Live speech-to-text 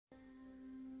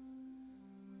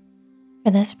For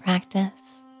this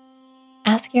practice,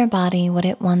 ask your body what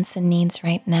it wants and needs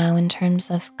right now in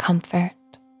terms of comfort,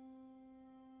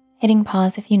 hitting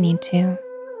pause if you need to,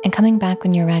 and coming back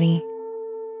when you're ready,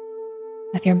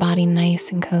 with your body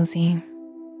nice and cozy.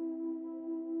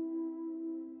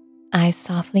 Eyes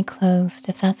softly closed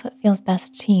if that's what feels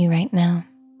best to you right now.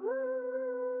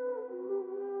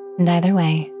 And either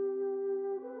way,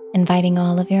 inviting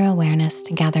all of your awareness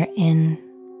to gather in,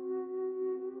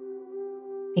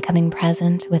 becoming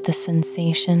present with the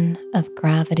sensation of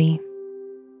gravity.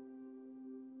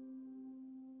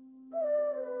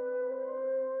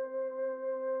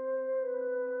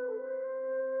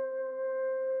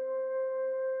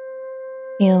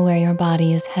 Feel where your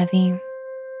body is heavy.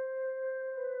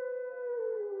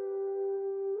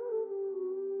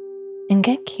 And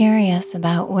get curious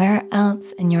about where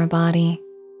else in your body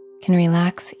can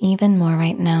relax even more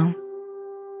right now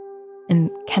and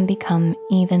can become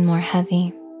even more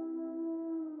heavy.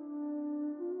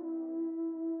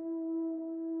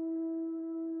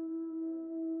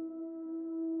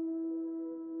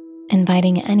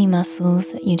 Inviting any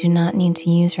muscles that you do not need to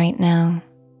use right now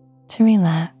to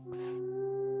relax.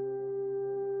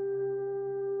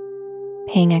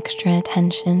 Paying extra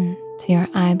attention to your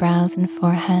eyebrows and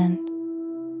forehead.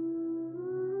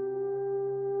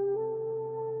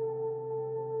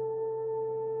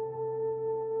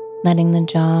 Letting the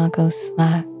jaw go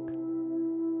slack.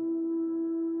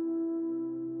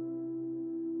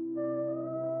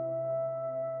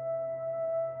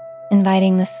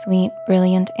 Inviting the sweet,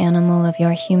 brilliant animal of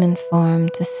your human form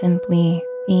to simply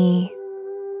be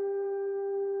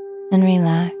and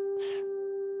relax.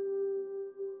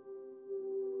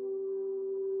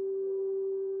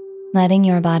 Letting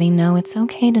your body know it's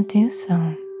okay to do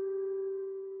so.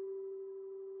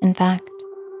 In fact,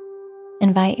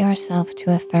 invite yourself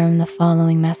to affirm the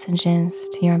following messages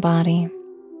to your body.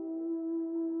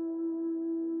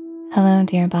 Hello,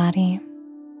 dear body.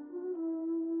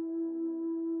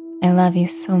 I love you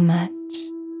so much.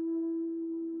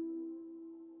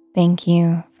 Thank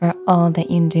you for all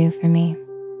that you do for me.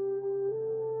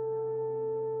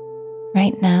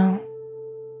 Right now,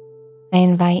 I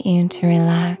invite you to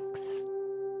relax.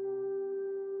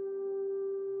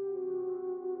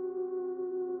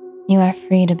 You are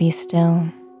free to be still.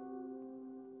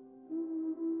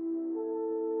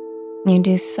 You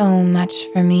do so much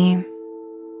for me.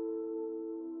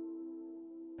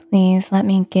 Please let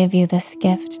me give you this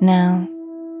gift now.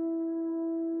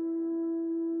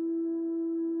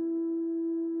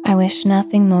 I wish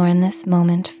nothing more in this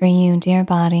moment for you, dear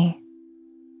body,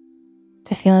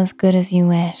 to feel as good as you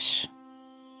wish.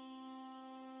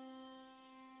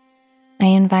 I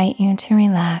invite you to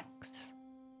relax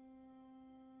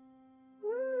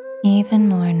even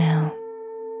more now.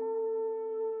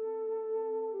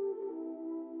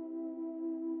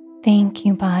 Thank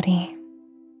you, body.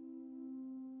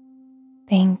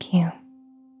 Thank you.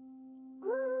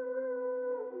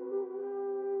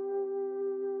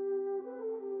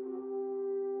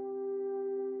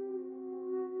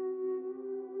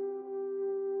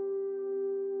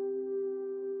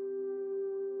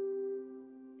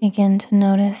 Begin to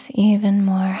notice even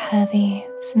more heavy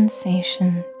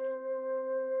sensations,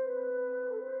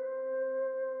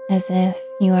 as if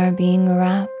you are being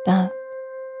wrapped up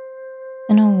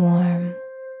in a warm,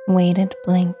 weighted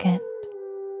blanket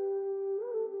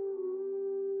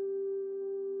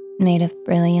made of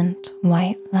brilliant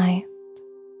white light,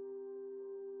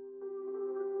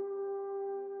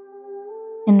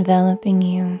 enveloping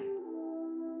you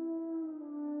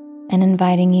and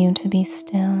inviting you to be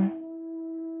still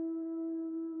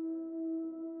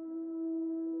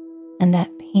and at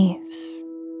peace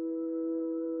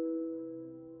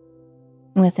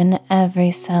within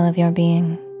every cell of your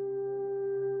being.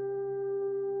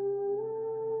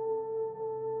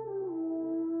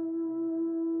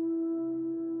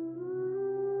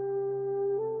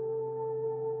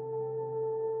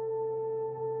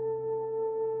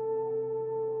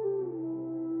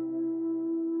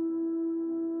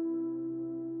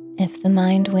 If the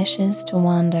mind wishes to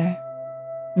wander,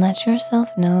 let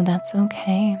yourself know that's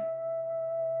okay.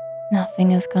 Nothing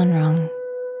has gone wrong.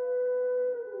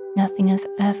 Nothing has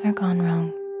ever gone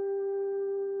wrong.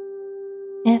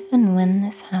 If and when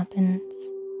this happens,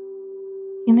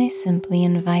 you may simply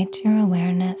invite your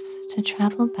awareness to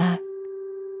travel back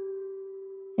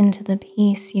into the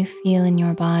peace you feel in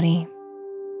your body,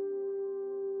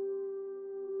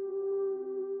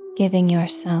 giving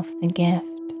yourself the gift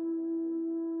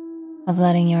of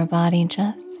letting your body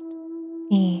just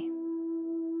be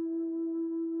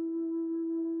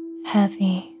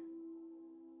heavy,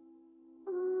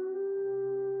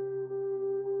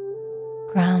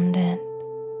 grounded,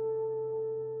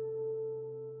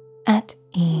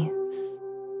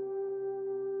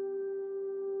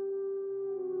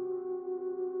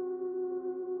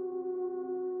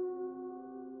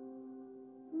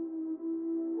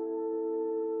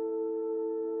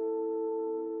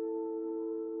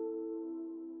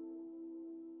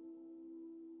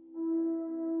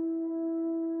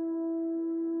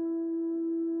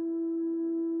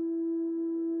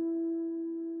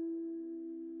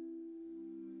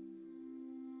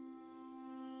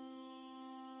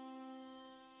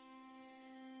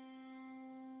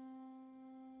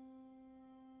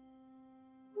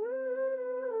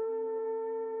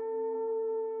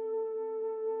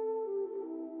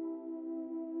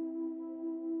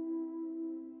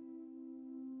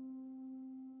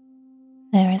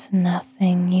 There is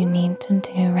nothing you need to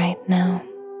do right now.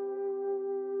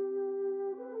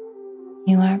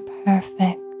 You are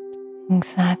perfect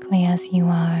exactly as you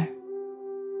are.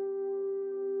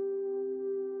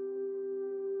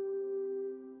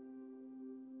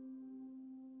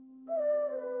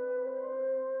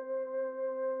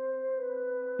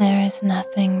 There is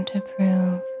nothing to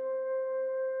prove,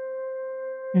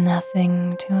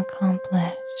 nothing to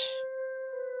accomplish.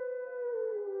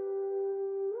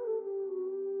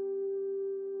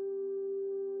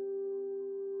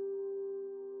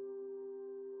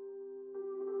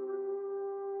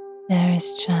 There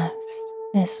is just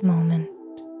this moment.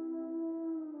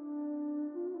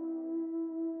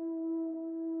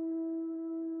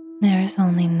 There is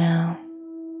only now.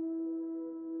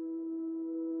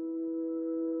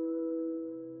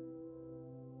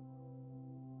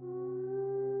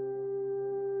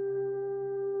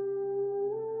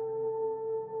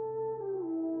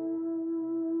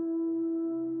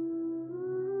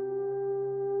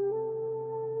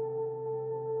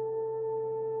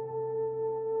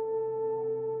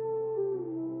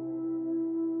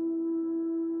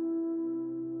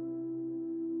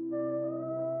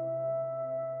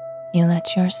 You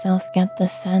let yourself get the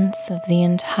sense of the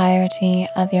entirety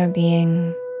of your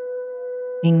being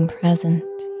present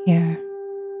here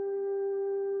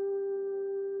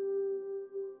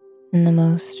in the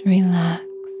most relaxed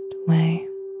way.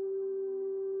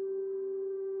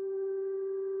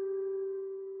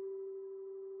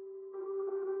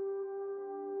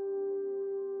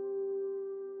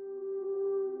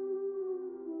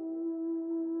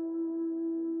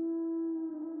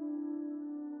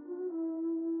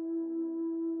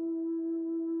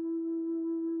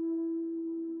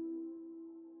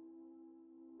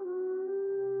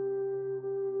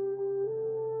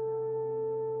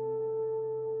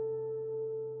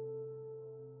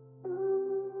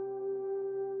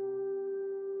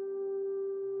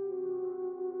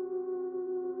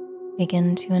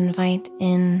 Begin to invite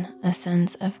in a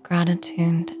sense of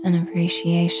gratitude and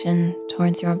appreciation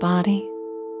towards your body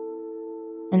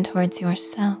and towards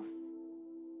yourself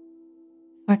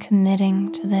for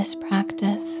committing to this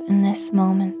practice in this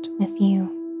moment with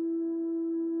you.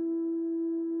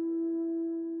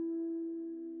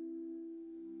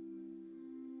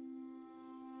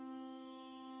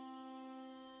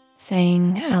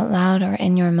 Saying out loud or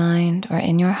in your mind or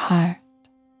in your heart,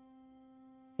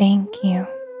 thank you.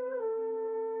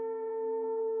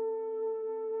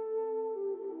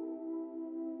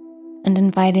 And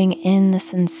inviting in the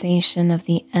sensation of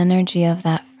the energy of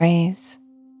that phrase,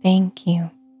 thank you,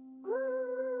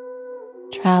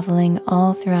 traveling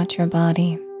all throughout your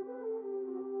body.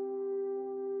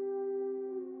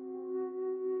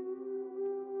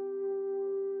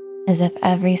 As if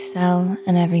every cell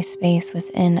and every space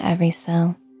within every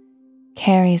cell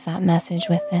carries that message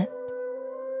with it.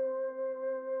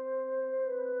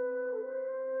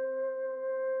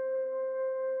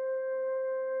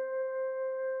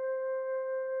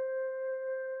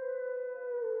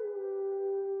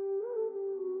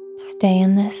 Stay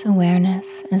in this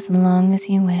awareness as long as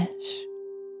you wish.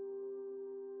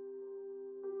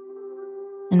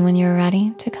 And when you're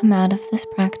ready to come out of this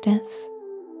practice,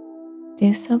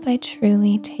 do so by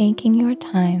truly taking your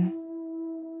time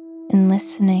and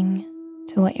listening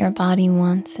to what your body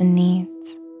wants and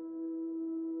needs,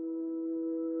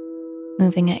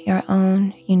 moving at your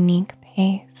own unique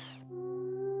pace,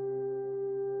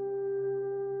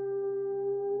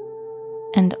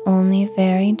 and only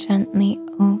very gently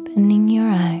opening your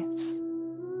eyes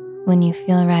when you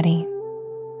feel ready,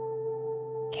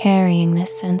 carrying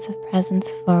this sense of presence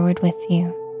forward with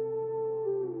you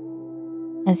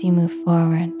as you move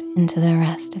forward into the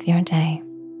rest of your day.